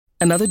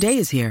Another day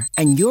is here,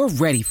 and you're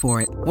ready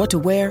for it. What to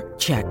wear?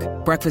 Check.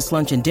 Breakfast,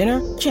 lunch, and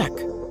dinner? Check.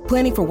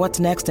 Planning for what's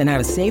next and how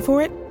to save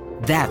for it?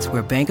 That's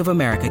where Bank of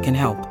America can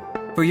help.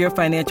 For your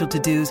financial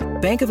to-dos,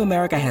 Bank of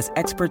America has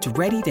experts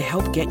ready to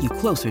help get you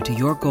closer to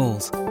your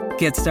goals.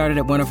 Get started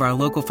at one of our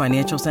local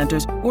financial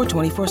centers or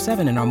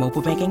 24/7 in our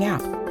mobile banking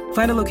app.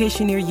 Find a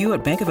location near you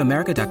at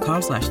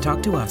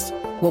bankofamerica.com/talktous.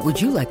 What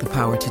would you like the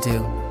power to do?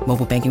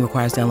 Mobile banking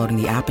requires downloading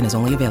the app and is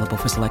only available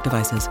for select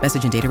devices.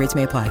 Message and data rates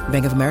may apply.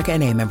 Bank of America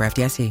N.A., member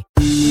FDIC.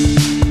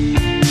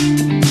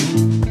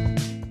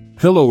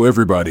 Hello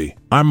everybody,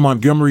 I'm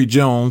Montgomery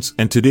Jones,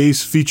 and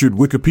today's featured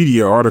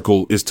Wikipedia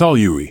article is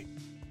Tolui.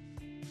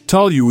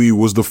 Tolui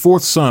was the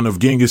fourth son of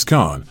Genghis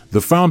Khan, the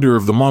founder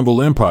of the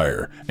Mongol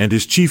Empire, and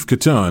his chief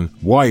Khatan,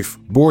 wife,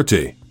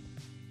 Borte.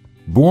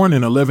 Born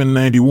in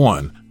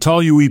 1191,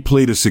 Tolui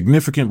played a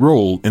significant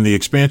role in the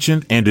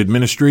expansion and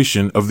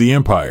administration of the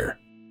empire.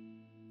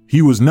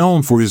 He was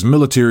known for his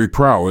military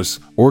prowess,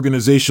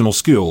 organizational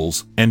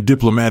skills, and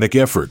diplomatic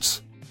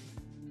efforts.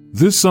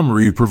 This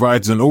summary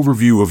provides an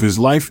overview of his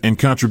life and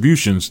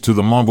contributions to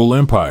the Mongol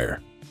Empire.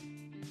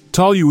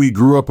 Tolui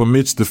grew up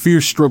amidst the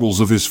fierce struggles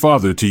of his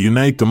father to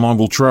unite the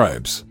Mongol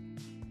tribes.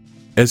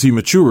 As he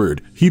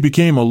matured, he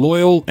became a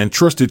loyal and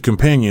trusted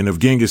companion of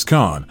Genghis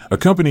Khan,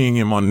 accompanying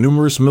him on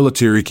numerous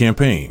military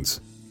campaigns.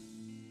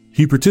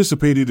 He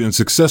participated in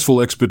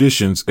successful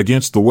expeditions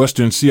against the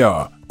Western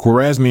Xia,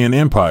 Khwarezmian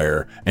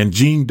Empire, and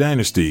Jin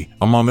Dynasty,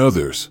 among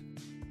others.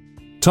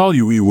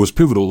 Tolui was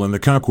pivotal in the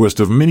conquest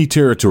of many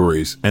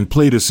territories and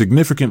played a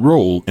significant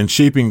role in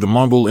shaping the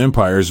Mongol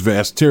Empire's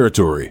vast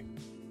territory.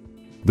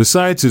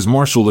 Besides his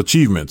martial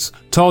achievements,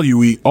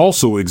 Tolui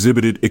also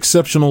exhibited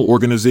exceptional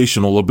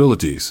organizational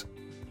abilities.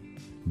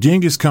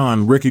 Genghis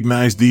Khan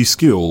recognized these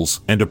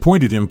skills and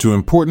appointed him to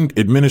important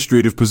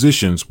administrative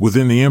positions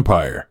within the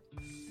empire.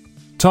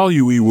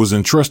 Tolui was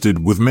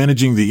entrusted with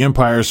managing the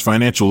empire's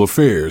financial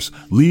affairs,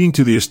 leading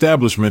to the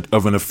establishment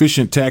of an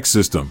efficient tax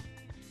system.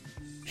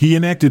 He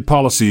enacted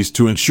policies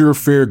to ensure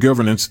fair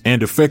governance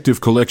and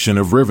effective collection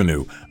of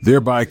revenue,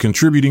 thereby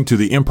contributing to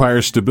the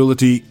empire's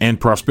stability and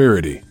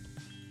prosperity.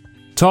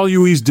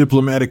 Tolui's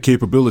diplomatic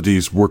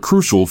capabilities were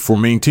crucial for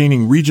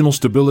maintaining regional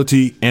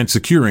stability and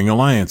securing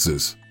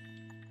alliances.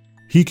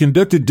 He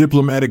conducted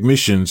diplomatic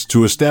missions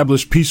to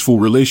establish peaceful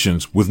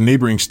relations with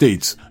neighboring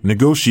states,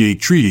 negotiate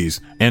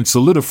treaties, and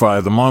solidify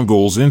the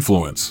Mongols'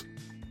 influence.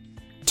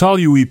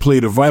 Tolui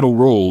played a vital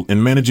role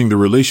in managing the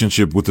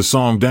relationship with the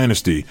Song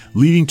dynasty,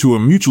 leading to a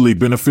mutually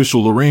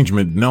beneficial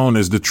arrangement known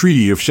as the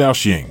Treaty of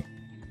Shaoxing.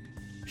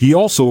 He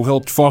also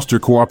helped foster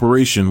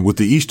cooperation with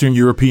the Eastern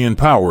European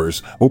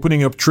powers,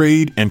 opening up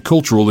trade and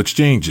cultural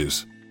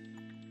exchanges.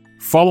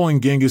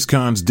 Following Genghis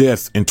Khan's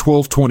death in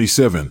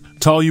 1227,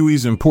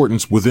 Tolui's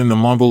importance within the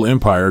Mongol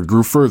Empire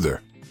grew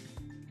further.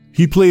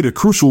 He played a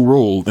crucial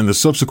role in the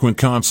subsequent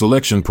Khan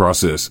selection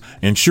process,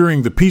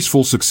 ensuring the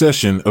peaceful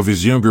succession of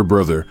his younger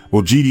brother,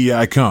 Ogidi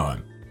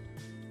Khan.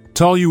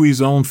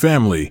 Tolui's own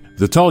family,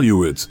 the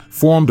Toluids,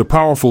 formed a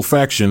powerful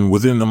faction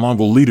within the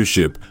Mongol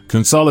leadership,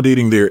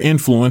 consolidating their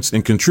influence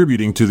and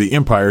contributing to the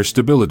empire's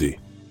stability.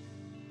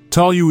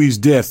 Tolui's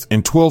death in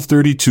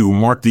 1232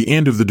 marked the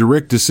end of the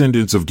direct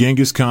descendants of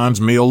Genghis Khan's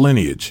male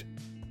lineage.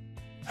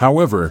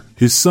 However,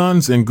 his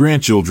sons and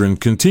grandchildren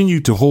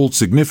continued to hold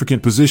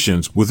significant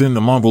positions within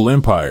the Mongol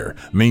Empire,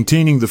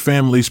 maintaining the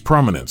family's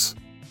prominence.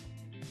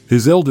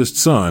 His eldest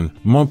son,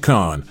 Munk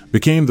Khan,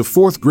 became the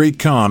fourth great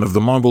Khan of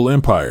the Mongol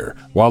Empire,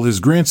 while his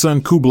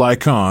grandson Kublai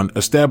Khan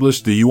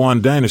established the Yuan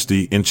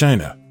dynasty in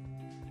China.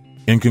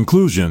 In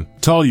conclusion,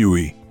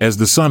 Tolui, as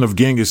the son of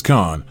Genghis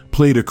Khan,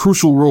 played a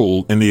crucial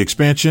role in the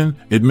expansion,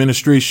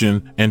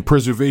 administration, and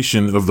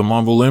preservation of the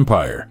Mongol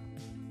Empire.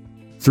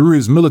 Through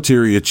his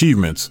military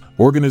achievements,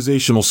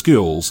 organizational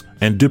skills,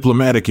 and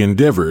diplomatic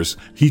endeavors,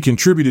 he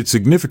contributed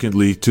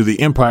significantly to the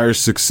empire's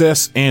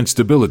success and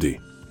stability.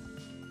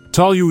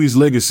 Tolui's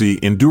legacy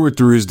endured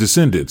through his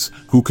descendants,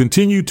 who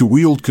continued to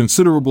wield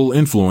considerable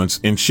influence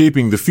in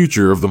shaping the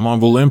future of the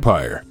Mongol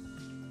Empire.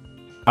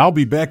 I'll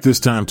be back this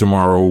time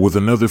tomorrow with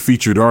another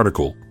featured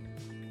article.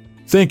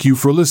 Thank you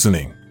for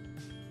listening.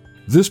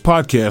 This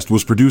podcast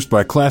was produced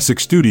by Classic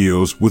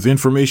Studios with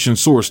information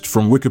sourced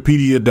from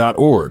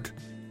wikipedia.org.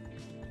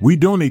 We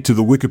donate to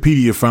the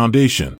Wikipedia Foundation,